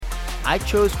I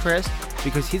chose Chris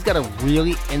because he's got a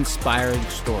really inspiring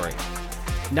story.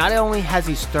 Not only has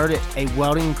he started a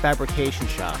welding fabrication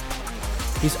shop,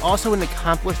 he's also an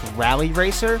accomplished rally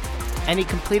racer, and he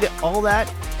completed all that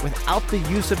without the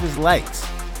use of his legs.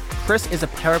 Chris is a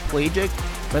paraplegic,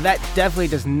 but that definitely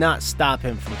does not stop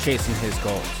him from chasing his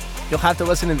goals. You'll have to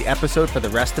listen to the episode for the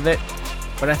rest of it,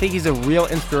 but I think he's a real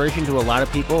inspiration to a lot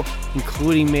of people,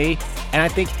 including me, and I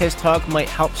think his talk might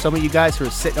help some of you guys who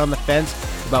are sitting on the fence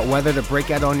about whether to break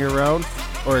out on your own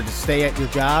or to stay at your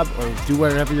job or do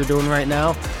whatever you're doing right now.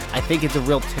 I think it's a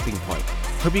real tipping point.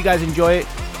 Hope you guys enjoy it.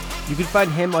 You can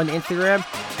find him on Instagram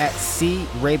at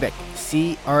Hrabik,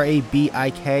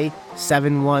 Crabik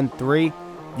 713.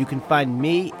 You can find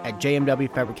me at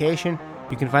JMW Fabrication.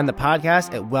 You can find the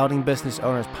podcast at Welding Business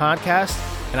Owners Podcast,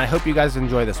 and I hope you guys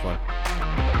enjoy this one.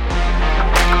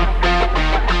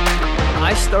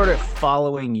 I started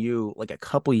following you like a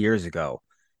couple years ago,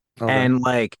 and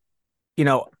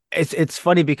it's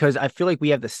funny because I feel like we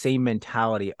have the same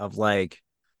mentality of like,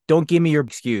 don't give me your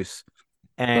excuse,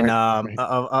 and Right.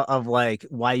 of like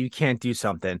why you can't do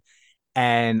something.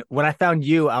 And when I found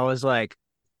you, I was like,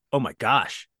 oh my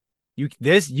gosh, you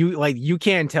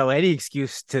can't tell any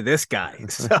excuse to this guy.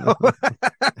 So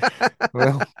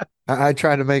Well, I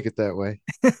try to make it that way.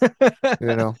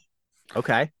 You know,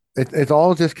 okay, it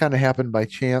all just kind of happened by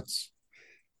chance.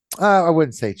 I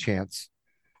wouldn't say chance.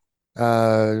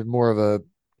 More of a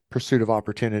pursuit of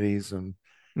opportunities and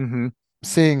mm-hmm.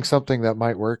 seeing something that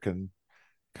might work and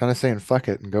kind of saying fuck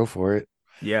it and go for it.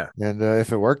 Yeah, And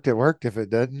if it worked, it worked. If it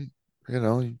didn't,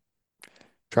 you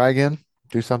try again,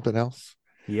 do something else.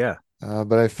 yeah.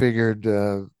 But I figured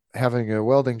having a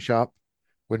welding shop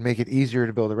would make it easier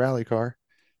to build a rally car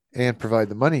and provide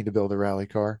the money to build a rally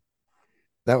car.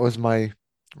 That was my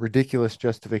ridiculous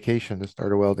justification to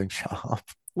start a welding shop.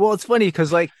 Well, it's funny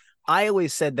because like I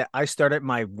always said that I started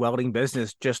my welding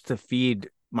business just to feed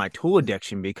my tool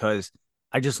addiction because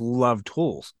I just love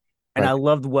tools and I Right.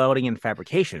 loved welding and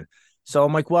fabrication. So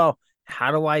I'm like, well,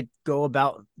 how do I go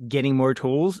about getting more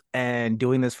tools and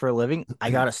doing this for a living?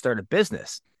 I got to start a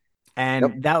business.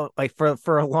 Yep. And that like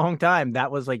for a long time,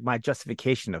 that was like my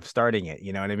justification of starting it.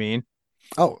 You know what I mean?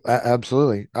 Oh,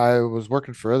 absolutely. I was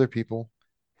working for other people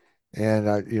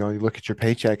and you look at your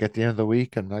paycheck at the end of the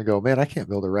week and I go, man, I can't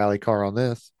build a rally car on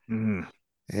this. Mm,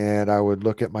 And I would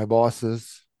look at my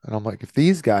bosses and I'm like, if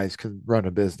these guys can run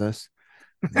a business,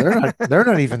 they're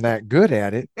not even that good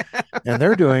at it and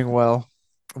they're doing well.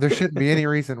 There shouldn't be any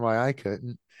reason why I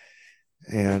couldn't.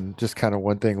 And just kind of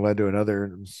one thing led to another.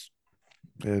 And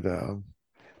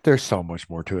there's so much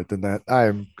more to it than that. I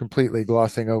am completely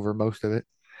glossing over most of it,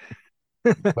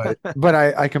 but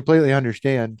I completely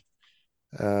understand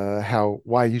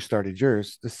why you started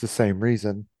yours. It's the same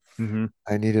reason. hmm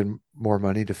I needed more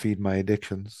money to feed my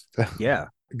addictions. Yeah.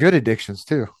 Good addictions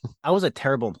too. I was a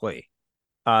terrible employee.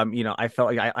 I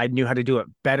felt like I knew how to do it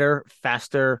better,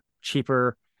 faster,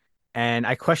 cheaper. And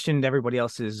I questioned everybody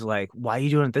else's like, why are you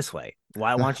doing it this way?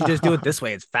 Why don't you just do it this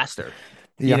way? It's faster.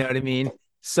 You Yeah. know what I mean?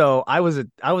 So I was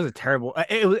a terrible.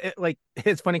 Like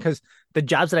it's funny because the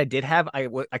jobs that I did have, I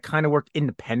kind of worked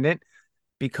independent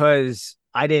because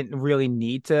I didn't really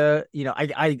need to.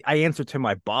 I answered to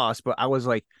my boss, but I was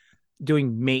like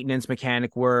doing maintenance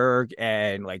mechanic work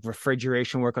and like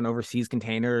refrigeration work on overseas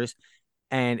containers,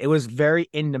 and it was very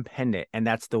independent, and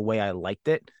that's the way I liked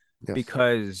it Yes.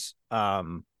 because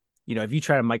if you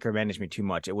try to micromanage me too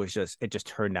much, it just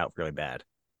turned out really bad.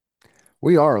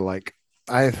 We are like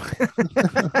I've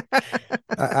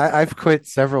I've quit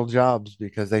several jobs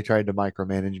because they tried to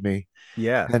micromanage me.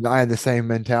 Yeah. And I had the same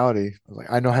mentality. I was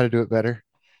like, I know how to do it better.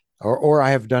 Or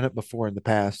I have done it before in the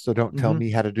past. So don't tell hmm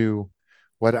me how to do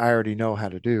what I already know how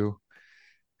to do.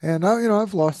 And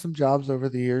I've lost some jobs over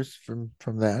the years from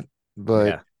that, but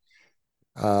Yeah.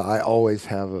 I always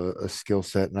have a skill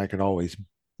set and I can always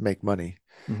make money.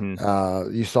 hmm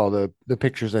You saw the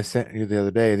pictures I sent you the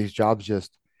other day. These jobs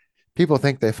just people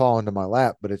think they fall into my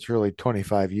lap, but it's really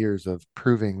 25 years of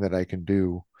proving that I can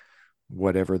do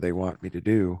whatever they want me to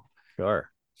do. Sure.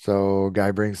 So,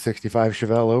 guy brings 65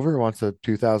 Chevelle over, wants a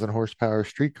 2000 horsepower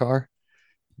street car.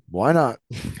 Why not?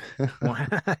 You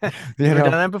Never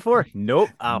done know, that before? Nope.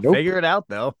 I'll nope, figure it out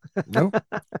though. nope.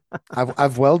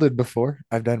 I've welded before.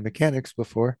 I've done mechanics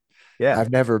before. Yeah.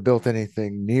 I've never built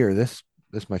anything near this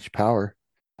much power.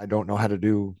 I don't know how to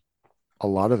do a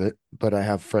lot of it, but I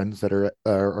have friends that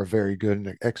are very good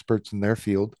and experts in their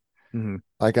field. hmm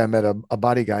Like I met a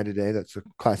body guy today that's a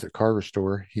classic car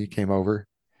restorer. He came over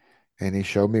and he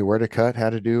showed me where to cut, how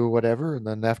to do whatever, and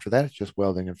then after that it's just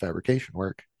welding and fabrication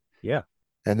work. Yeah.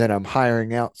 And then I'm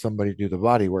hiring out somebody to do the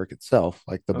body work itself,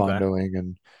 like the Okay. bondoing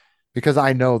and because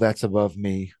I know that's above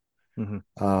me.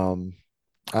 Hmm. Um,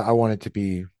 I want it to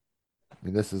be. I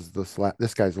mean, this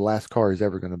guy's the last car he's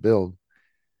ever going to build.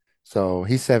 So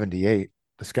he's 78.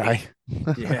 This guy.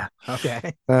 Yeah.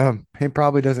 Okay. He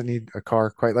probably doesn't need a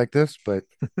car quite like this, but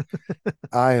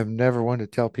I am never one to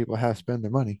tell people how to spend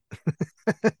their money.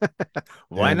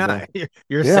 Why And not?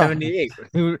 You're yeah, 78.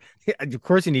 Of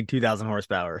course you need 2,000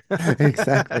 horsepower.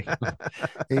 exactly.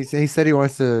 He said he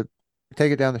wants to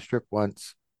take it down the strip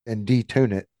once and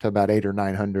detune it to about 8 or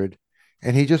 900,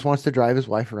 and he just wants to drive his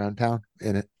wife around town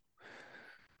in it.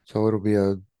 So it'll be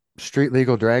a street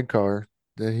legal drag car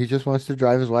that he just wants to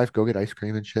drive his wife, go get ice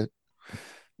cream and shit.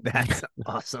 That's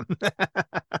awesome.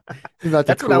 He's about to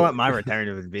That's what I cool. want my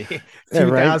retirement to be. Yeah,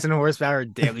 right. 2,000 horsepower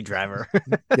daily driver.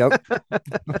 Yep.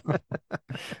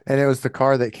 And it was the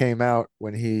car that came out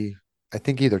when I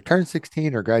think, either turned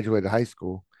 16 or graduated high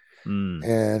school. Mm.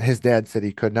 And his dad said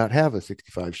he could not have a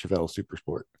 65 Chevelle Super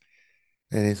Sport.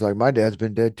 And he's like, my dad's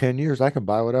been dead 10 years. I can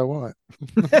buy what I want.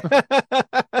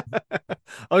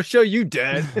 I'll show you,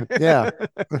 Dad. Yeah.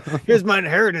 Here's my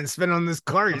inheritance spent on this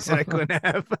car you said I couldn't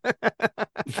have.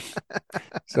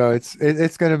 So it's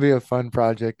going to be a fun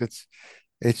project.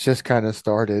 It's just kind of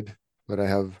started, but I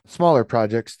have smaller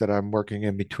projects that I'm working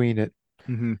in between it.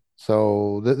 Hmm.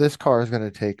 So this car is going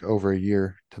to take over a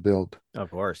year to build.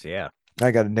 Of course, yeah.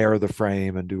 I got to narrow the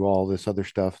frame and do all this other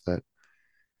stuff that,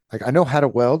 like, I know how to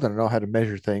weld and I know how to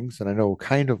measure things and I know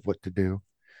kind of what to do.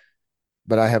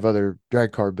 But I have other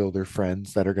drag car builder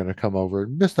friends that are going to come over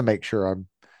just to make sure I'm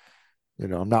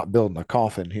not building a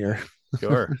coffin here.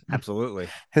 Sure, absolutely.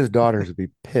 His daughters would be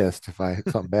pissed if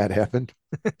something bad happened.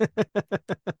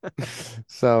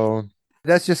 So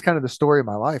that's just kind of the story of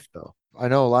my life, though. I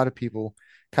know a lot of people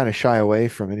kind of shy away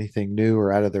from anything new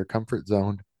or out of their comfort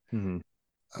zone, Hmm.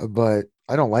 but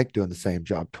I don't like doing the same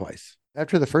job twice.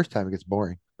 After the first time, it gets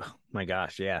boring. My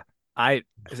gosh, yeah.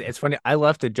 It's funny. I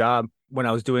left a job when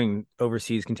I was doing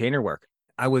overseas container work.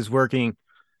 I was working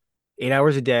 8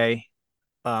 hours a day.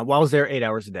 While I was there 8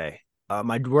 hours a day.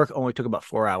 My work only took about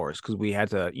 4 hours because we had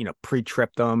to,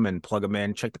 pre-trip them and plug them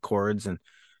in, check the cords, and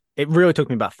it really took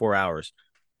me about 4 hours.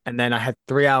 And then I had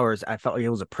 3 hours. I felt like it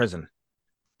was a prison,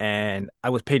 and I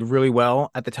was paid really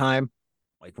well at the time,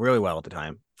 like really well at the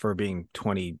time for being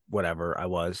 20, whatever I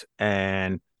was,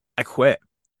 and I quit.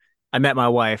 I met my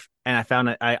wife, and I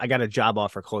found I got a job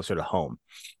offer closer to home,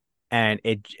 and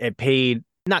it paid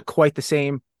not quite the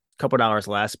same, a couple dollars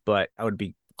less, but I would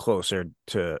be closer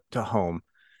to home.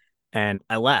 And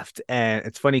I left. And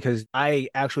it's funny because I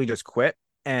actually just quit,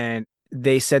 and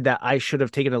they said that I should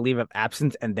have taken a leave of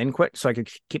absence and then quit so I could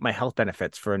keep my health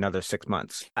benefits for another 6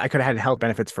 months. I could have had health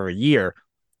benefits for a year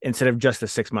instead of just the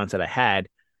 6 months that I had,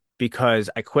 because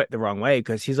I quit the wrong way.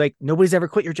 Because he's like, nobody's ever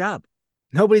quit your job.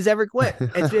 Nobody's ever quit.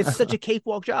 It's such a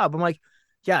cakewalk job. I'm like,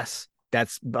 yes,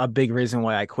 that's a big reason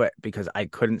why I quit, because I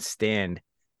couldn't stand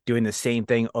doing the same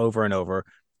thing over and over.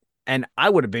 And I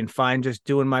would have been fine just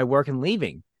doing my work and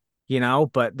leaving,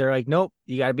 but they're like, nope,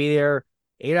 you got to be there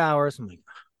 8 hours. I'm like,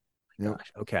 Yep.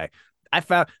 gosh, okay.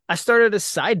 I started a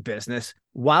side business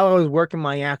while I was working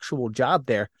my actual job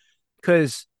there,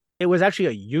 because it was actually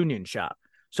a union shop.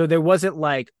 So there wasn't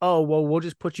like, oh, well, we'll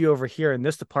just put you over here in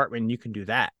this department and you can do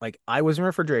that. Like, I was in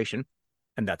refrigeration,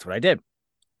 and that's what I did.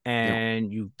 Yep.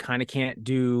 And you kind of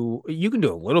you can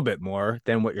do a little bit more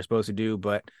than what you're supposed to do,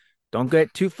 but don't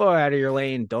get too far out of your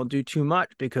lane. Don't do too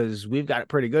much, because we've got it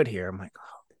pretty good here. I'm like,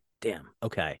 oh, damn.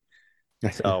 Okay.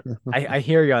 So I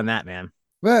hear you on that, man.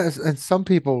 Well, and some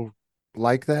people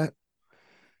like that,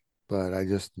 but I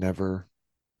just never,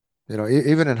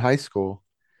 even in high school.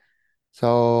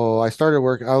 So I started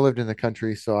work. I lived in the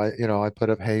country, so I put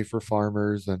up hay for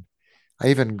farmers, and I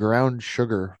even ground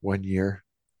sugar one year.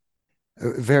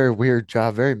 A very weird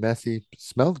job, very messy,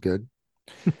 smelled good.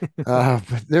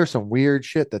 But there's some weird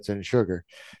shit that's in sugar.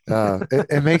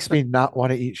 It makes me not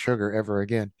want to eat sugar ever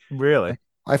again. Really?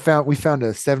 We found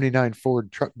a 79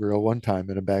 Ford truck grill one time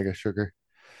in a bag of sugar.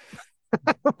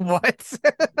 What?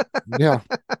 Yeah,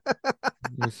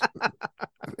 it was,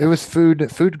 it was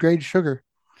food grade sugar.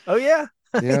 Oh yeah.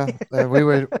 Yeah, and we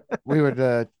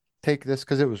would take this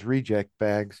because it was reject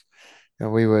bags,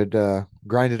 and we would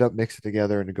grind it up, mix it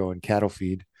together, and go in cattle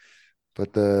feed.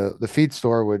 But the feed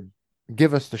store would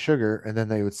give us the sugar, and then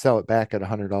they would sell it back at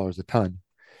 $100 a ton,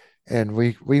 and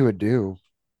we would do,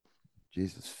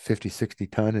 Jesus, 50, 60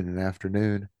 ton in an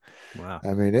afternoon. Wow.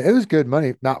 I mean, it was good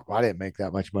money. Not, I didn't make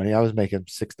that much money. I was making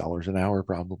 $6 an hour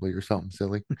probably, or something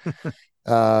silly.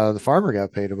 The farmer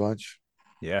got paid a bunch.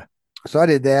 Yeah. So I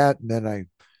did that. And then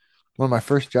one of my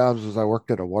first jobs was I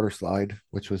worked at a water slide,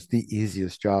 which was the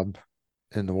easiest job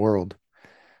in the world,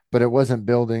 but it wasn't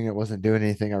building. It wasn't doing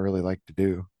anything I really liked to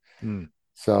do. Hmm.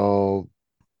 So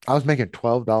I was making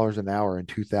 $12 an hour in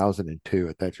 2002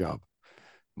 at that job.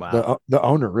 Wow. The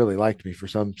owner really liked me for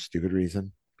some stupid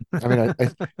reason. I mean,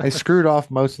 I screwed off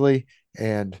mostly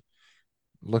and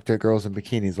looked at girls in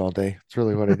bikinis all day. It's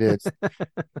really what I did.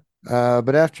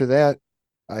 But after that,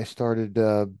 I started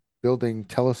building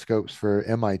telescopes for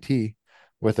MIT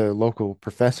with a local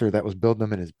professor that was building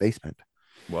them in his basement.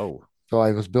 Whoa. So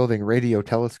I was building radio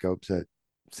telescopes at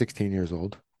 16 years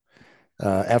old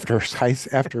after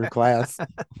class.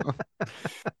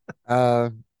 Uh,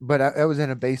 but I was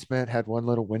in a basement, had one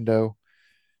little window,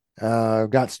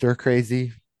 got stir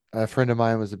crazy. A friend of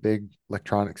mine was a big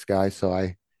electronics guy, so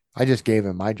I just gave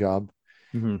him my job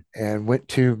Hmm. and went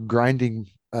to grinding.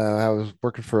 I was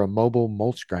working for a mobile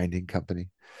mulch grinding company.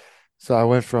 So I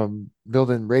went from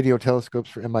building radio telescopes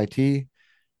for MIT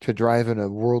to driving a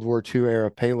World War II era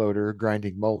payloader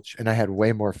grinding mulch, and I had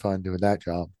way more fun doing that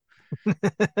job.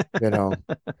 You know,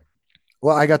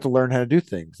 well, I got to learn how to do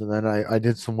things, and then I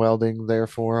did some welding there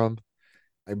for them.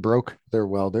 I broke their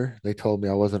welder. They told me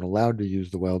I wasn't allowed to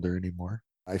use the welder anymore.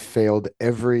 I failed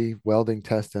every welding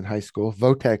test in high school.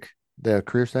 Votech, the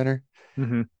career center,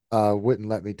 Hmm. wouldn't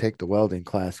let me take the welding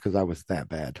class because I was that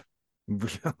bad.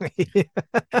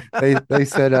 Really? They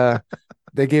said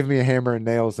they gave me a hammer and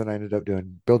nails, and I ended up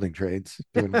doing building trades.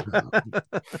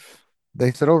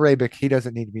 They said, "Oh, Hrabik, he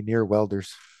doesn't need to be near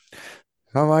welders."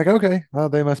 I'm like, okay, well,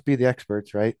 they must be the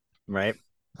experts, right? Right.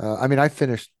 I mean, I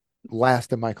finished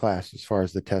last in my class as far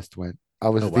as the test went. I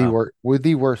Oh, was wow.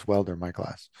 the worst welder in my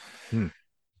class. Hmm.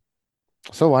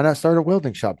 So why not start a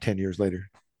welding shop 10 years later?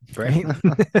 Right.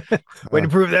 Way Uh, to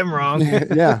prove them wrong.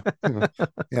 yeah,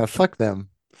 yeah, fuck them.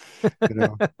 You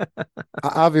know,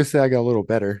 obviously I got a little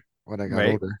better when I got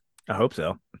Right. older. I hope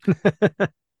so.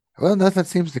 Well, nothing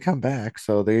seems to come back,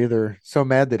 so they're either so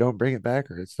mad they don't bring it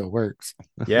back or it still works.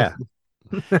 Yeah.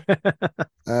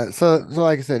 So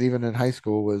like I said, even in high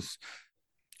school was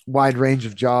wide range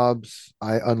of jobs.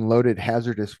 I unloaded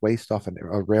hazardous waste off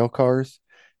rail cars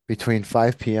between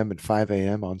 5 p.m. and 5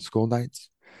 a.m. on school nights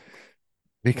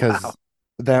Wow. because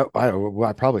well,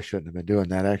 I probably shouldn't have been doing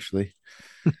that actually.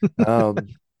 Um,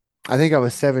 I think I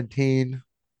was 17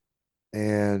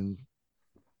 and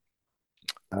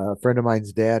a friend of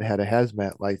mine's dad had a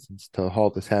hazmat license to haul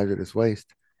this hazardous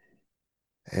waste.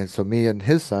 And so me and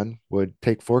his son would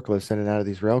take forklifts in and out of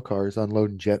these rail cars,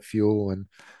 unloading jet fuel and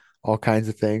all kinds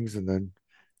of things. And then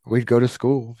we'd go to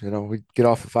school. We'd get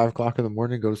off at 5 o'clock in the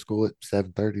morning, go to school at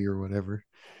 7:30 or whatever.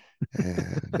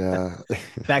 And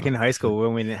Back in high school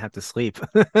when we didn't have to sleep.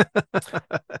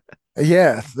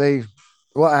 yeah,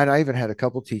 well, and I even had a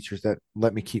couple teachers that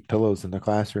let me keep pillows in the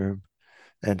classroom,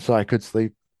 and so I could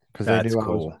sleep because That's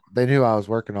cool. they knew I was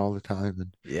working all the time,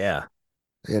 and Yeah.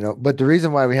 but the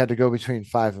reason why we had to go between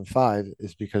 5 and 5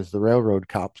 is because the railroad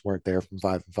cops weren't there from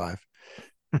 5 and 5.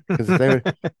 Because if they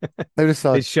would have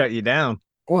saw, They shut you down.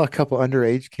 well, a couple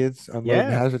underage kids unloading Yeah.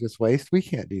 hazardous waste, we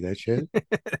can't do that shit.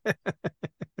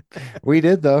 We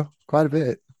did though, quite a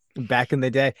bit. Back in the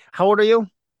day. How old are you?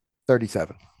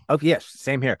 37. Oh, yes,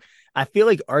 same here. I feel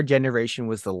like our generation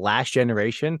was the last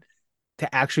generation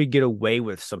to actually get away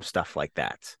with some stuff like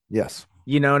that. Yes,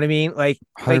 You know what I mean? Like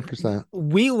 100%.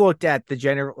 we looked at the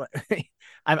general.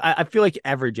 I feel like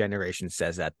every generation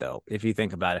says that though. If you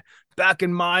think about it, back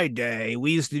in my day,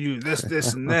 we used to do this,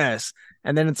 this, and this,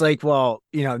 and then it's like, well,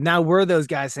 now we're those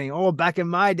guys saying, oh, back in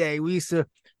my day, we used to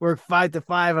work 5 to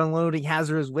 5 unloading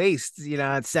hazardous waste.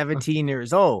 At 17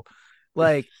 years old.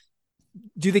 Like,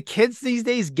 do the kids these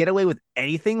days get away with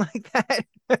anything like that?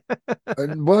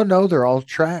 Well, no, they're all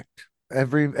tracked.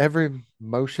 Every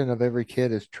motion of every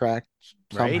kid is tracked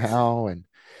Right? somehow,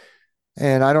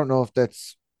 and I don't know if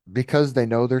that's because they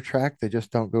know they're tracked. They just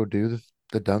don't go do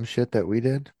the dumb shit that we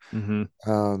did. Mm-hmm.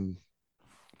 Um,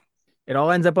 It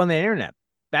all ends up on the internet.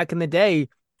 Back in the day,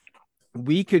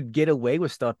 we could get away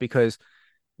with stuff because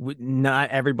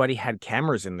not everybody had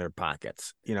cameras in their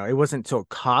pockets. It wasn't until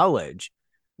college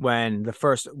when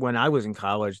I was in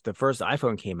college, the first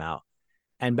iPhone came out.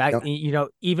 And back, yep.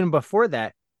 Even before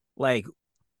that, like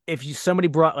if somebody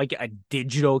brought like a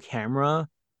digital camera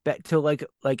that to like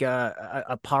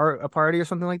a party or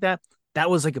something like that, that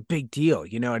was like a big deal.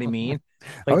 You know what I mean?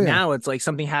 Oh Like yeah, now it's like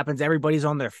something happens, everybody's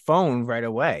on their phone right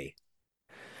away.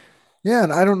 yeah,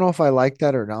 and I don't know if I like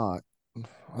that or not.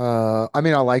 I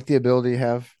mean, I like the ability to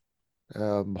have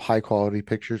high quality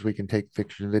pictures. We can take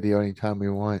pictures and video anytime we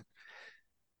want.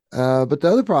 But the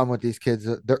other problem with these kids,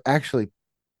 they're actually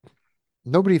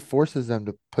nobody forces them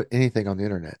to put anything on the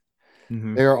internet.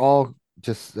 Mm-hmm. They are all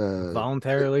just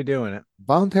Voluntarily doing it,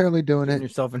 voluntarily doing getting it.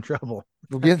 yourself in trouble.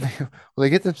 Well, they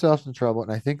get themselves in trouble,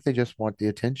 and I think they just want the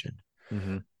attention.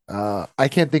 Mm-hmm. I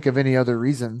can't think of any other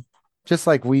reason. just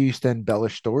like we used to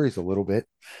embellish stories a little bit,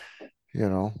 you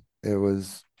know, it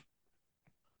was,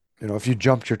 if you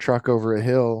jumped your truck over a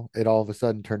hill, it all of a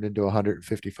sudden turned into a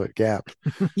 150-foot gap,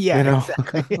 Yeah, you know.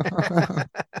 exactly.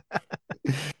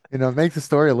 It makes the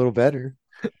story a little better.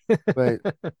 But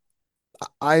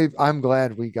I'm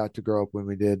glad we got to grow up when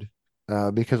we did,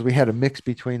 because we had a mix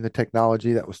between the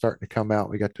technology that was starting to come out.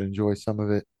 We got to enjoy some of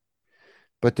it,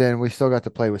 but then we still got to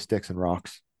play with sticks and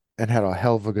rocks and had a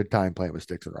hell of a good time playing with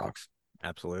sticks and rocks.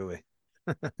 Absolutely.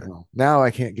 Now I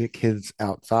can't get kids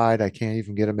outside. I can't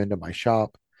even get them into my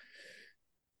shop.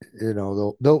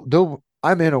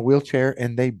 I'm in a wheelchair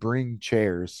and they bring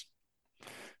chairs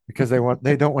because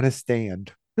they don't want to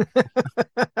stand.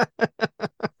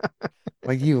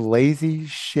 Like, you lazy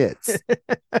shits.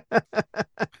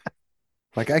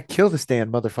 Like, I kill the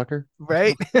stand, motherfucker.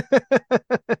 Right?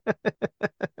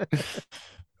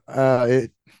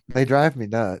 It they drive me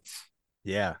nuts.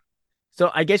 Yeah. So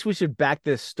I guess we should back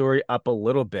this story up a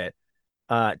little bit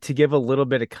to give a little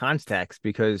bit of context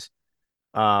because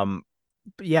um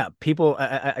yeah, people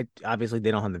obviously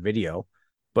they don't have the video,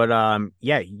 but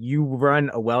yeah, you run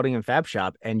a welding and fab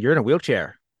shop and you're in a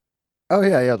wheelchair. Oh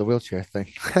yeah, yeah, the wheelchair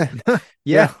thing. Yeah,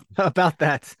 Yeah, about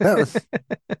that. that was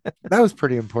that was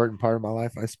pretty important part of my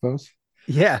life, I suppose.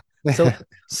 Yeah. So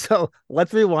so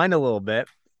let's rewind a little bit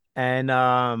and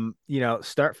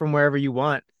start from wherever you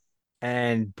want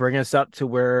and bring us up to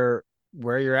where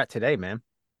you're at today, man.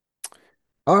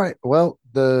 All right. Well,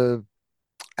 the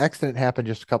accident happened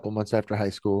just a couple months after high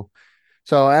school.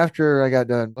 So after I got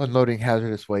done unloading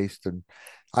hazardous waste, and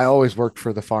I always worked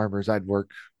for the farmers. I'd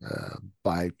work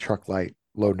by truck light,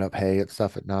 loading up hay and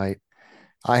stuff at night.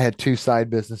 I had two side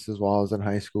businesses while I was in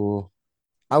high school.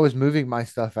 I was moving my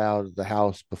stuff out of the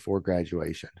house before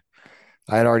graduation.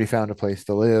 I had already found a place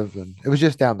to live, and it was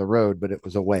just down the road, but it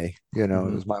was away. It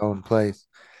Hmm. was my own place.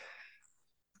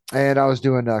 And I was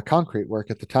doing concrete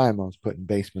work at the time. I was putting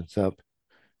basements up,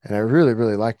 and I really,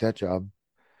 really liked that job.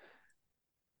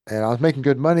 And I was making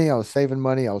good money. I was saving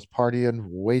money. I was partying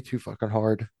way too fucking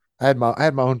hard. I had my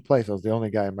own place. I was the only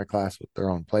guy in my class with their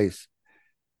own place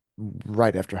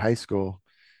right after high school.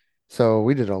 So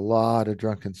we did a lot of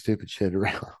drunken, stupid shit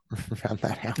around around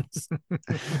that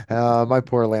house. My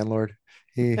poor landlord.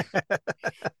 He,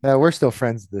 we're still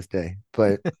friends to this day.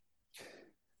 But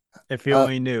If you uh,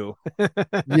 only knew.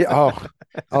 yeah,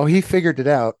 oh, he figured it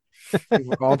out.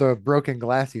 All the broken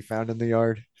glass he found in the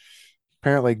yard.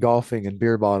 Apparently, golfing and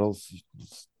beer bottles.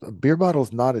 A beer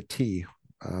bottle's not a tee,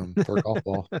 for a golf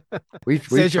ball. We've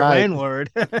Says your tried.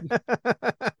 landlord.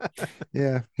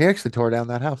 Yeah, he actually tore down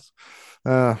that house.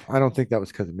 I don't think that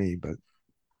was because of me, but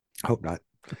hope not.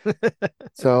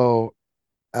 So,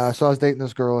 so I was dating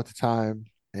this girl at the time,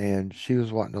 and she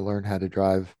was wanting to learn how to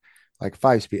drive like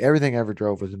 5 speed. Everything I ever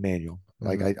drove was a manual.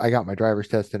 Like Hmm. I got my driver's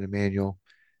test in a manual.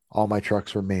 All my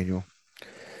trucks were manual.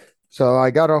 So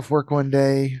I got off work one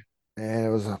day, and it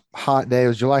was a hot day. It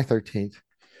was July 13th.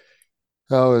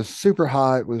 So it was super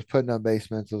hot. It was putting up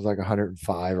basements. It was like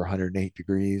 105 or 108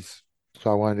 degrees. So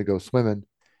I wanted to go swimming.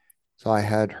 So I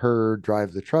had her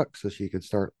drive the truck so she could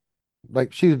start,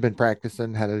 like, she's been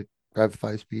practicing how to drive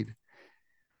 5 speed.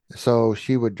 So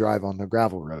she would drive on the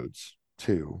gravel roads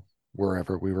to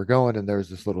wherever we were going. And there was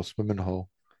this little swimming hole.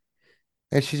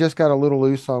 And she just got a little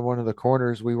loose on one of the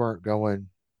corners. We weren't going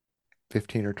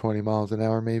 15 or 20 miles an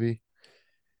hour, maybe.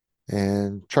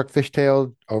 And truck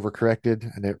fishtailed, overcorrected,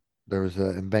 and there was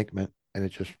an embankment and it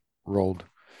just rolled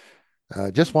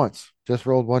just once, just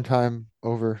rolled one time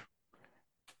over,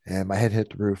 and my head hit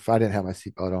the roof. I didn't have my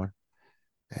seatbelt on.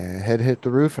 And head hit the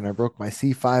roof, and I broke my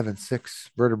C5 and six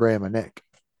vertebrae in my neck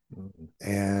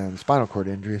and spinal cord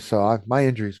injury. So my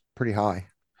injury is pretty high.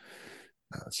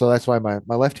 So that's why my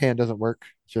left hand doesn't work,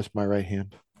 just my right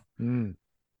hand. Mm.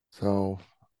 So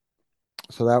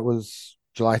so that was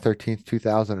July 13th,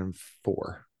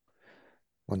 2004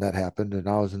 when that happened. And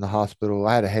I was in the hospital.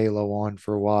 I had a halo on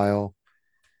for a while.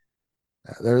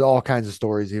 There's all kinds of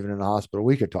stories, even in the hospital.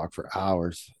 We could talk for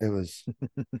hours. It was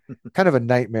kind of a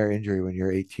nightmare injury when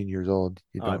you're 18 years old.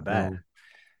 You Oh, I don't bet. know.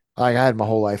 I had my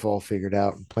whole life all figured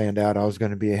out and planned out. I was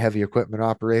going to be a heavy equipment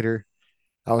operator.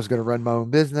 I was going to run my own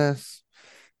business.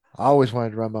 I always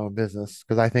wanted to run my own business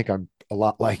because I think I'm a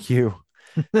lot like you.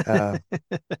 Uh,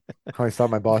 I always thought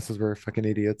my bosses were fucking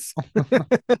idiots.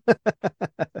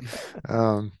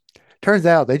 um, Turns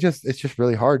out it's just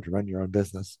really hard to run your own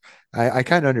business. I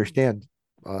kind of understand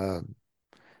uh,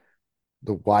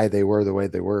 the why they were the way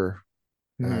they were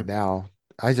Mhm. now.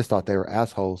 I just thought they were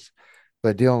assholes.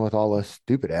 But dealing with all those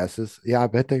stupid asses, yeah,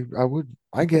 I would.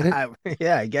 I get it.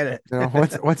 Yeah, I get it.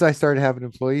 Once I started having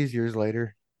employees years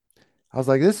later, I was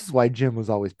like, this is why Jim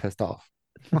was always pissed off.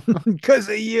 Because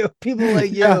of you, people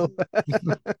like Yeah.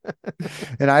 you.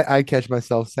 And I catch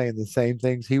myself saying the same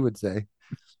things he would say.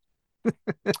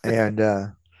 And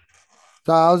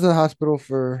so I was in the hospital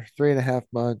for 3.5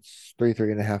 months,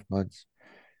 3.5 months.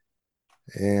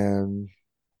 And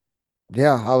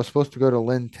yeah, I was supposed to go to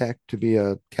Lynn Tech to be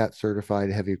a CAT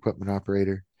certified heavy equipment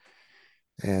operator.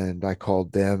 And I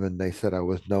called them and they said I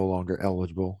was no longer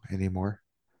eligible anymore.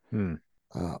 Hmm.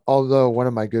 Although one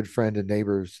of my good friend and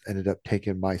neighbors ended up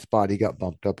taking my spot, he got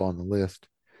bumped up on the list,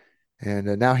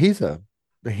 and now he's an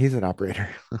operator.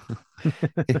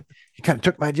 He kind of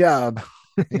took my job,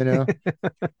 you know.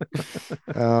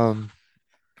 Um,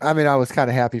 I mean, I was kind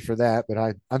of happy for that, but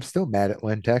I'm still mad at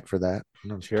Lynn Tech for that.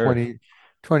 It was Sure.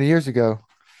 20 years ago.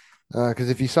 Because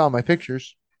if you saw my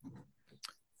pictures,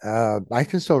 I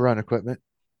can still run equipment.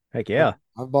 Heck I've, yeah.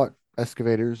 I've bought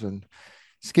excavators and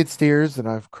skid steers, and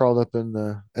I've crawled up in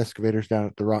the excavators down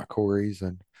at the rock quarries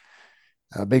and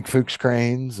big Fuchs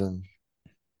cranes. And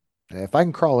if I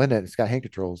can crawl in it, it's got hand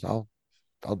controls. I'll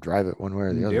drive it one way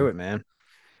or the Do other. it, man.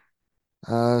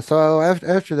 So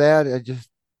after that, I just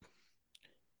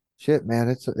shit, man.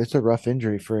 It's a rough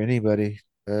injury for anybody.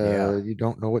 Yeah. You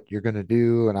don't know what you're gonna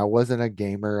do. And I wasn't a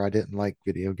gamer. I didn't like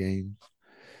video games.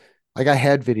 Like I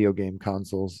had video game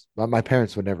consoles, but my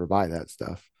parents would never buy that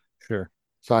stuff. Sure.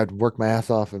 So I'd work my ass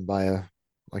off and buy a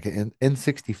like an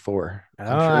N64. Oh,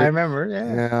 I'm I sure. remember.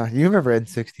 Yeah. Yeah, you remember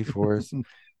N64s. And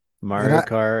Mario I,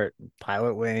 Kart,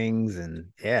 Pilot Wings, and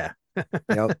yeah. you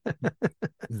know,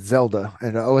 Zelda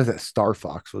and was that Star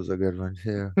Fox was a good one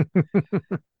too.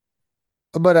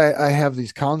 But I have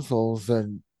these consoles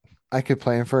and I could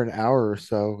play them for an hour or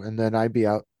so, and then I'd be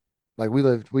out. Like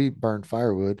we burned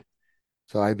firewood,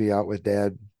 so I'd be out with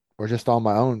dad or just on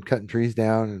my own cutting trees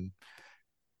down, and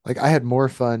like I had more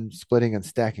fun splitting and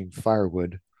stacking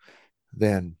firewood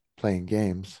than playing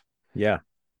games. Yeah.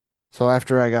 So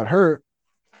after I got hurt,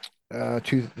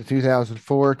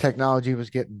 2004, technology was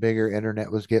getting bigger,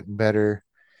 internet was getting better,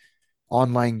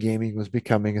 online gaming was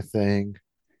becoming a thing,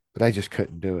 but I just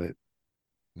couldn't do it.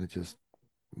 It just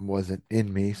wasn't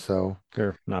in me. So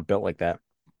Sure. Not built like that.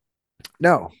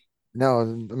 no, no.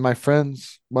 My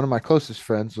friends, one of my closest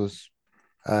friends was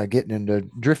getting into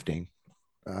drifting,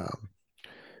 um,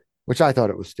 which I thought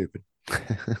it was stupid.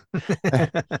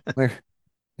 Like,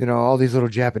 all these little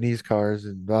Japanese cars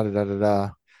and da da da da da.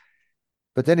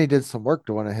 But then he did some work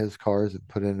to one of his cars and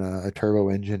put in a turbo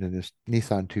engine in his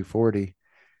Nissan 240.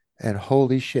 And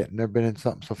holy shit, never been in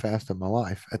something so fast in my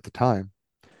life at the time.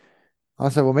 I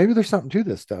said, well, maybe there's something to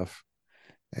this stuff.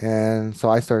 And so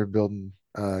I started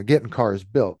getting cars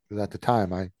built. Because at the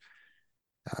time, I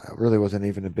really wasn't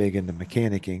even a big into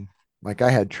mechanicking. Like I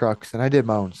had trucks and I did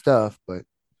my own stuff. But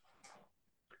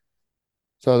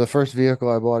so the first vehicle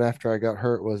I bought after I got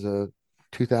hurt was a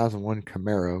 2001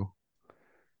 Camaro.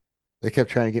 They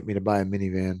kept trying to get me to buy a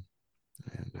minivan.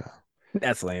 And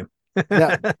That's lame.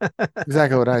 yeah,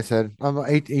 exactly what I said. I'm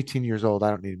 18 years old. I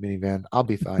don't need a minivan. I'll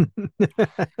be fine.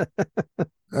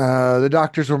 The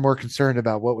doctors were more concerned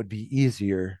about what would be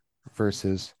easier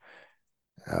versus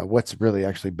what's really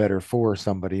actually better for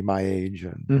somebody Yeah. my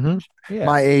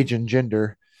age and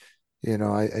gender.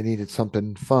 I needed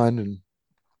something fun,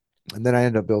 and then I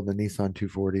ended up building a Nissan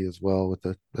 240 as well with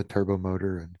the turbo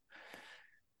motor, and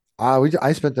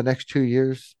I spent the next 2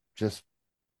 years just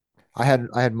I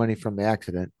had money from the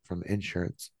accident from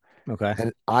insurance, Okay.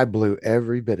 and I blew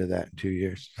every bit of that in 2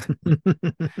 years.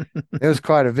 It was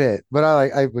quite a bit, but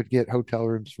I would get hotel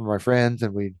rooms for my friends,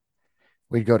 and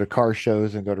we'd go to car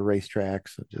shows and go to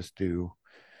racetracks and just do.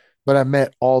 But I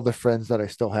met all the friends that I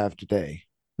still have today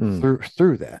Hmm.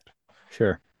 through that,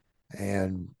 Sure.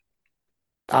 and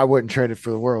I wouldn't trade it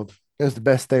for the world. It was the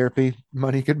best therapy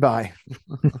money could buy,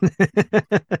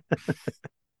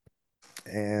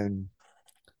 and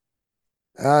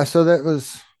so that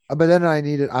was. But then I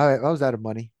was out of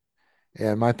money,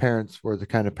 and my parents were the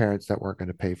kind of parents that weren't going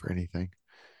to pay for anything,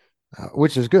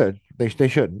 which is good. They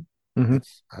shouldn't. Hmm.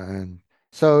 And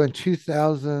so in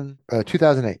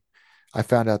 2008, I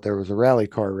found out there was a rally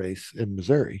car race in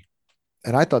Missouri,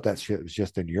 and I thought that shit was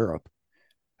just in Europe.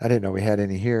 I didn't know we had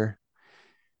any here.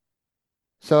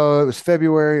 So it was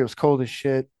February. It was cold as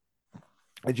shit.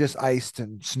 It just iced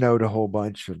and snowed a whole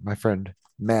bunch. And my friend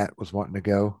Matt was wanting to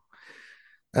go.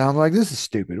 And I'm like, this is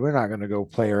stupid. We're not going to go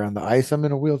play around the ice. I'm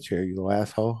in a wheelchair, you little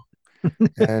asshole.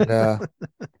 And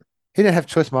he didn't have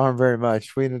to twist my arm very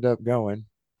much. We ended up going.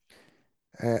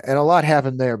 And a lot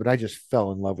happened there, but I just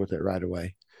fell in love with it right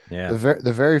away. Yeah.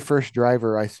 The very first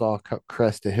driver I saw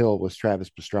crest a hill was Travis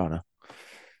Pastrana,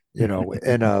 in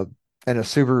a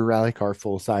Subaru rally car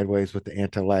full sideways with the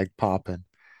anti-lag popping.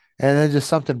 And then just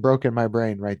something broke in my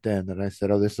brain right then that I said,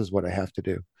 "Oh, this is what I have to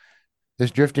do. This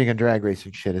drifting and drag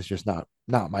racing shit is just not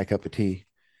my cup of tea."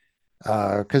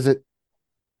 Because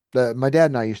my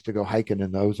dad and I used to go hiking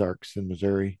in the Ozarks in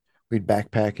Missouri. We'd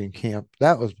backpack and camp.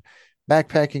 That was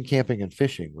backpacking, camping, and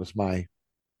fishing was my.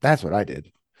 That's what I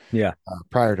did Yeah.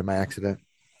 prior to my accident.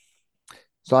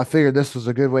 So I figured this was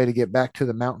a good way to get back to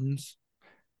the mountains,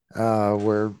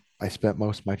 where I spent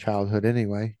most of my childhood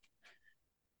anyway,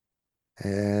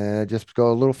 and just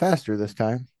go a little faster this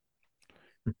time.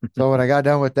 So when I got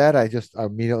done with that, I just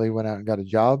immediately went out and got a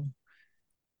job.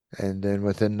 And then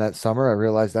within that summer, I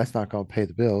realized that's not going to pay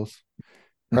the bills,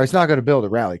 or it's not going to build a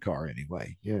rally car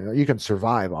anyway. You can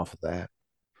survive off of that.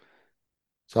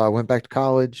 So I went back to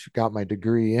college, got my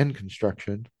degree in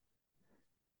construction,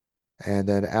 and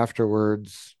then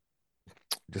afterwards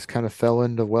just kind of fell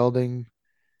into welding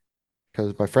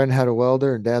because my friend had a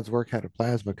welder and dad's work had a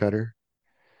plasma cutter.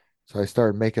 So I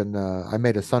started making I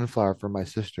made a sunflower for my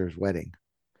sister's wedding.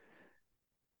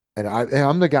 And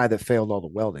I'm the guy that failed all the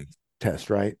welding tests,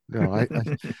 right? I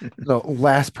the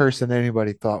last person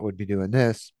anybody thought would be doing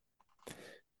this.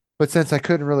 But since I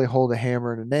couldn't really hold a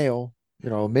hammer and a nail,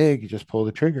 a MIG, you just pull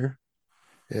the trigger.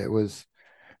 It was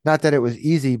not that it was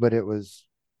easy, but it was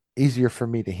easier for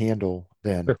me to handle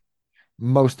than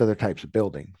most other types of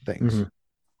building things. Hmm.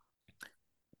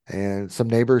 And some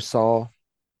neighbors saw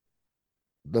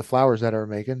the flowers that I were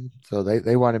making, so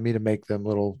they wanted me to make them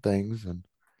little things. And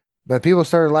but people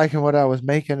started liking what I was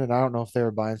making, and I don't know if they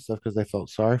were buying stuff because they felt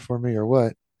sorry for me or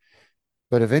what.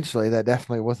 But eventually, that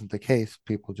definitely wasn't the case.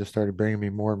 People just started bringing me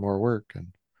more and more work,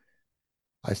 and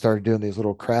I started doing these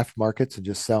little craft markets and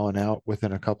just selling out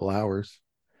within a couple hours.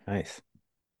 Nice.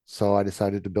 So I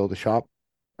decided to build a shop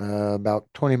about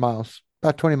 20 miles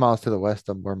to the west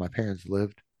of where my parents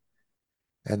lived.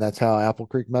 And that's how Apple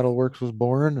Creek Metal Works was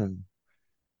born. And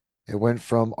it went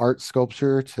from art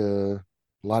sculpture to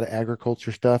a lot of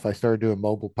agriculture stuff. I started doing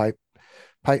mobile pipe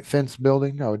fence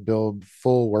building. I would build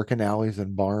full working alleys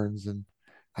and barns, and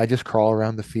I just crawl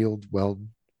around the field welding.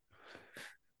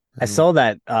 I And, saw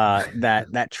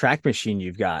that track machine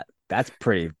you've got. That's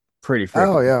pretty oh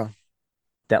freaking yeah,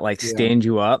 that like yeah. stand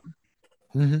you up.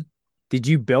 Hmm. Did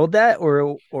you build that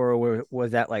or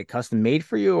was that like custom made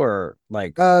for you or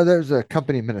like There's a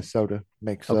company in Minnesota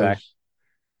makes okay. those,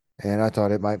 and I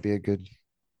thought it might be a good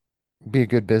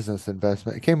business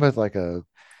investment. It came with like a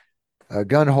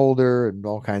gun holder and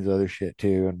all kinds of other shit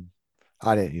too. And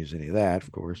I didn't use any of that,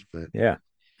 of course. But Yeah.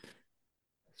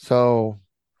 so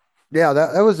yeah,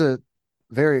 that was a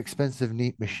very expensive,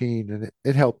 neat machine, and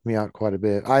it helped me out quite a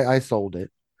bit. I sold it.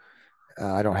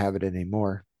 I don't have it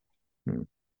anymore,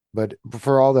 but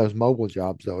for all those mobile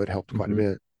jobs, though, it helped quite a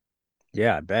Mm-hmm. bit.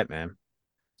 Yeah, I bet, man.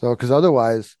 So, because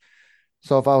otherwise,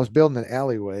 so if I was building an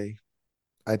alleyway,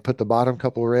 I'd put the bottom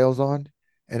couple of rails on,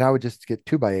 and I would just get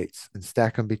 2x8s and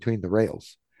stack them between the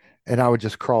rails, and I would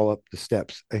just crawl up the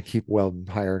steps and keep welding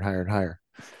higher and higher and higher.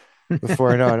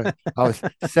 Before I know it, I was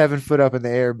 7 foot up in the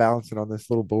air balancing on this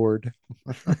little board.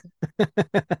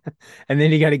 And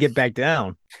then you got to get back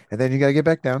down And then you got to get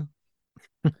back down,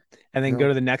 and you then go know,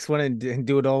 to the next one and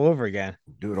do it all over again.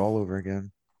 do it all over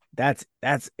again. That's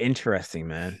interesting,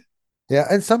 man. Yeah.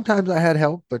 And sometimes I had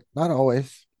help, but not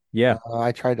always. Yeah.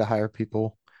 I tried to hire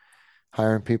people.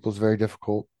 Hiring people is very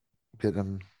difficult. Getting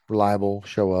them reliable,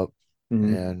 show up,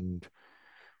 Mhm.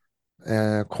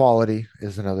 and quality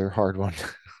is another hard one.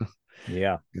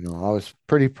 Yeah. I was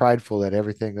pretty prideful that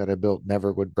everything that I built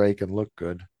never would break and look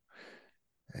good,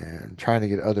 and trying to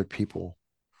get other people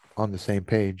on the same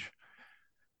page.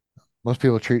 Most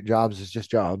people treat jobs as just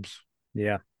jobs,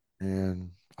 Yeah.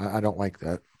 and I don't like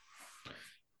that.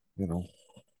 You know,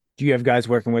 Do you have guys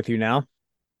working with you now?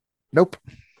 nope,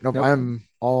 nope. Nope. I'm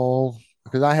all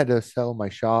because I had to sell my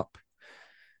shop.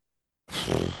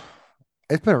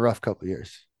 It's been a rough couple of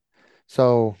years.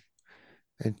 So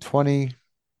in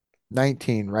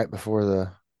 2019, right before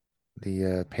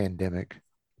the pandemic,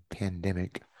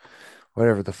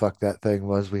 whatever the fuck that thing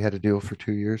was, we had to deal for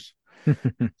 2 years.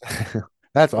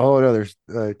 That's a whole other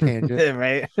tangent.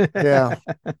 Right. Yeah.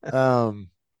 Um,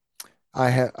 I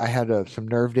had some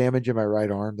nerve damage in my right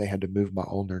arm. They had to move my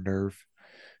ulnar nerve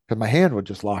because my hand would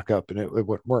just lock up and it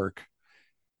wouldn't work.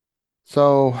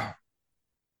 So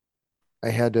I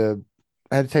had to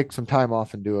take some time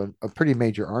off and do a pretty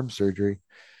major arm surgery.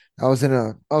 I was in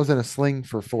a sling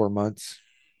for 4 months.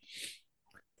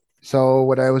 So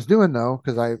what I was doing though,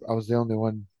 because I was the only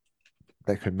one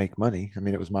that could make money. I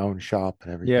mean, it was my own shop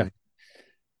and Yeah. everything.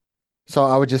 So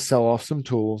I would just sell off some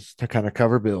tools to kind of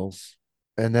cover bills.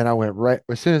 And then I went right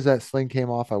as soon as that sling came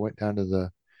off, I went down to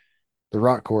the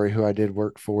rock quarry who I did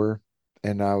work for,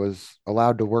 and I was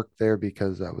allowed to work there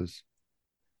because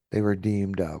they were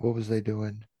deemed what was they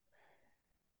doing?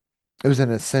 It was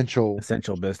an Essential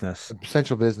business.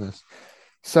 essential business.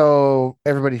 So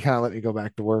everybody kind of let me go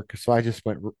back to work. So I just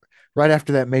went right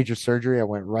after that major surgery. I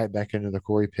went right back into the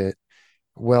quarry pit,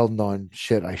 welding on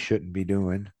shit I shouldn't be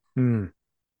doing. Hmm.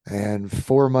 And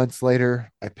 4 months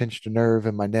later, I pinched a nerve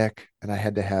in my neck, and I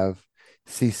had to have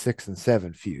C6 and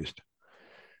 7 fused.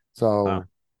 Wow. So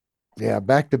yeah,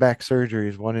 back to back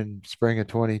surgeries, one in spring of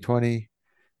 2020,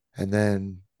 and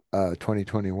then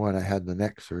 2021, I had the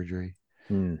neck surgery.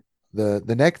 Hmm.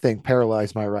 The neck thing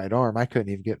paralyzed my right arm. I couldn't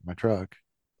even get in my truck.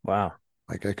 Wow.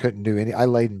 Like I couldn't do any. I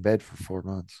laid in bed for 4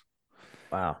 months,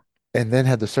 Wow. and then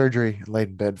had the surgery and laid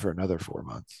in bed for another 4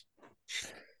 months.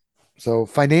 So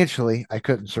financially, I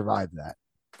couldn't survive that.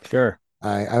 Sure.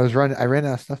 I ran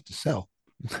out of stuff to sell.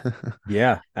 Yeah, You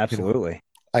know, absolutely.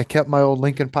 I kept my old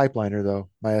Lincoln pipeliner though,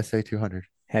 my SA 200.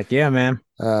 Heck yeah, man.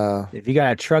 Uh If you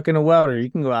got a truck and a welder, you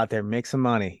can go out there and make some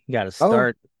money. You got to oh,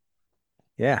 start.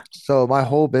 Yeah. so my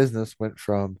whole business went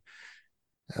from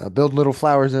building little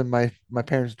flowers in my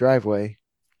parents' driveway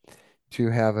to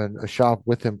having a shop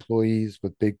with employees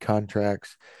with big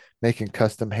contracts, making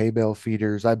custom hay bale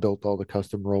feeders. I built all the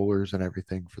custom rollers and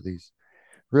everything for these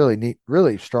really neat,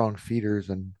 really strong feeders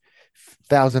and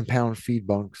 1,000 pound feed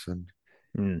bunks. And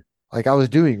Hmm. like I was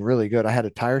doing really good. I had a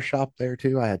tire shop there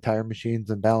too. I had tire machines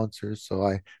and balancers.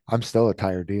 So I'm still a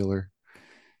tire dealer.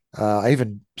 I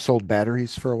even sold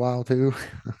batteries for a while too.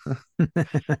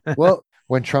 Well,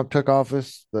 when Trump took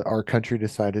office, our country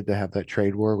decided to have that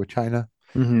trade war with China,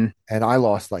 Hmm. and I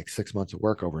lost like 6 months of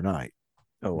work overnight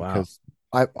Oh, wow. because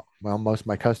I well, most of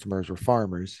my customers were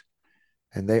farmers,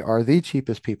 and they are the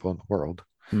cheapest people in the world,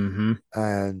 Hmm.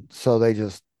 and so they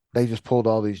just pulled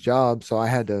all these jobs. So I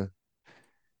had to.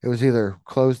 It was either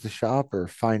close the shop or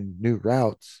find new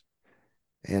routes,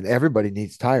 and everybody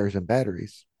needs tires and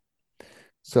batteries.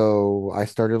 So I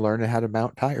started learning how to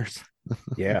mount tires.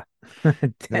 Yeah. You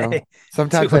Hey, know, do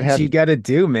sometimes what you got to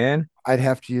do, man. I'd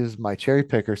have to use my cherry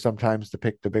picker sometimes to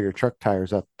pick the bigger truck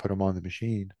tires up, put them on the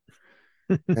machine.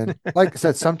 And like I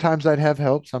said, sometimes I'd have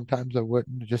help, sometimes I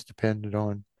wouldn't. It just depended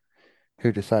on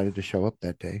who decided to show up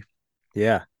that day.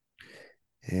 Yeah.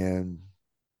 And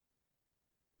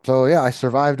so yeah, I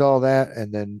survived all that,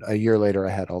 and then a year later,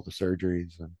 I had all the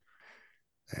surgeries,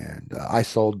 and I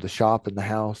sold the shop and the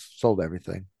house, sold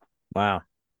everything. Wow.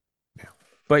 Yeah,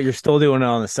 But you're still doing it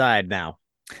on the side now.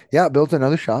 yeah, built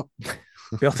another shop,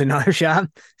 Built another shop.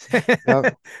 yeah,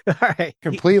 All right.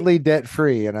 completely debt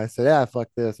free. And I said, yeah, fuck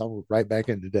this, I'm right back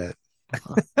into debt.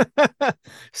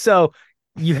 So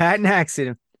you had an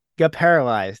accident, got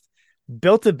paralyzed,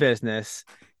 built a business,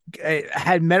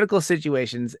 had medical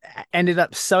situations, ended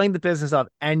up selling the business off,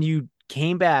 and you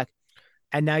came back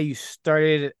and now you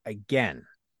started it again.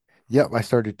 Yep, I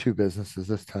started two businesses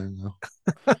this time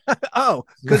Oh,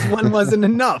 because though. one wasn't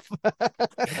enough.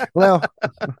 Well,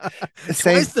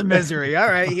 same. Twice the misery. All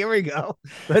right, here we go.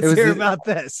 It Let's was hear the about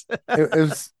this. it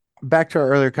was back to our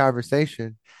earlier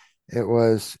conversation. It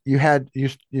was you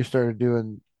started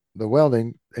doing the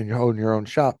welding and you're holding your own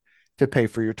shop to pay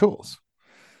for your tools.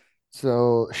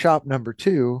 So shop number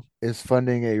two is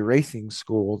funding a racing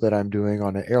school that I'm doing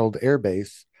on an old air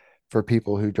base for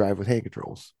people who drive with hay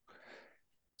controls.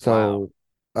 Wow.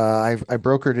 So I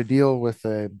brokered a deal with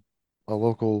a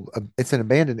local. It's an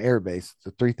abandoned air base. It's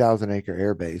a 3,000 acre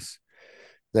air base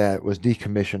that was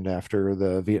decommissioned after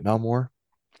the Vietnam War,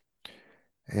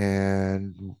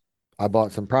 and I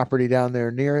bought some property down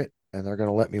there near it, and they're going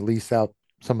to let me lease out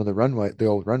some of the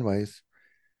old runways,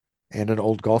 and an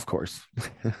old golf course.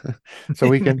 So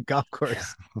we In the can, golf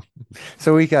course.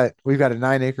 so we've got a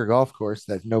 9 acre golf course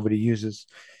that nobody uses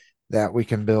that we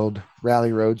can build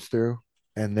rally roads through,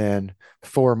 and then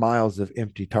 4 miles of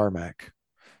empty tarmac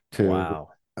to. Wow.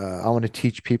 I want to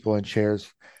teach people in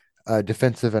chairs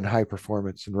defensive and high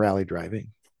performance and rally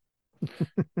driving.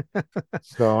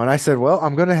 So, and I said, well,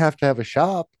 I'm going to have a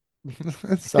shop.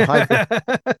 So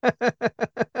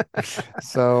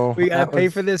so We gotta that pay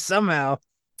for was, this somehow.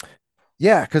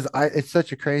 yeah, because it's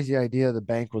such a crazy idea. The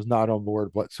bank was not on board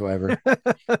whatsoever.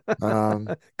 Um,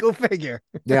 Go figure.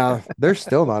 yeah, they're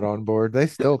still not on board. They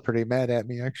still pretty mad at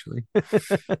me, actually.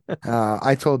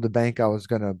 I told the bank I was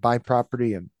going to buy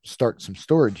property and start some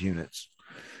storage units.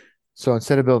 So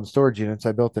instead of building storage units,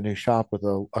 I built a new shop with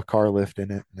a car lift in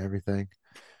it and everything.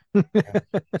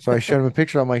 So I showed him a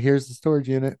picture. I'm like, here's the storage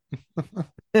unit.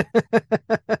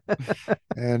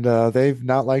 And they've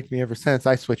not liked me ever since.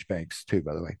 I switched banks too,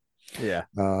 by the way. Yeah.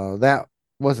 That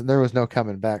wasn't there was no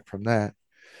coming back from that.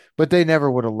 But they never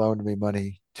would have loaned me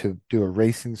money to do a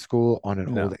racing school on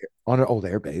No. an old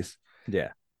air base.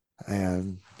 Yeah.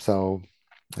 And so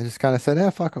I just kind of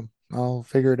said, fuck them. I'll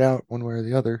figure it out one way or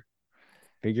the other.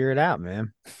 Figure it out,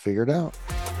 man. Figure it out.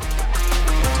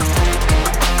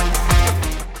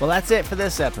 Well, that's it for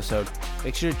this episode.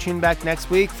 Make sure to tune back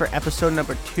next week for episode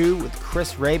number 2 with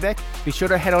Chris Hrabik. Be sure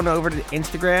to head on over to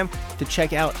Instagram to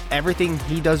check out everything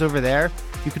he does over there.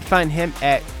 You can find him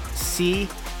at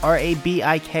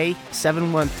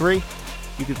CRABIK713.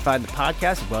 You can find the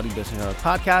podcast, Welding Business Owner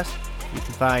Podcast. You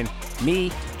can find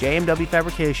me, JMW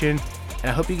Fabrication.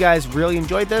 And I hope you guys really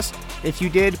enjoyed this. If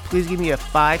you did, please give me a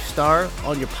 5-star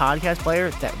on your podcast player.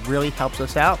 That really helps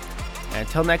us out. And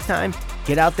until next time,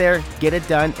 get out there, get it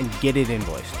done, and get it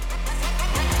invoiced.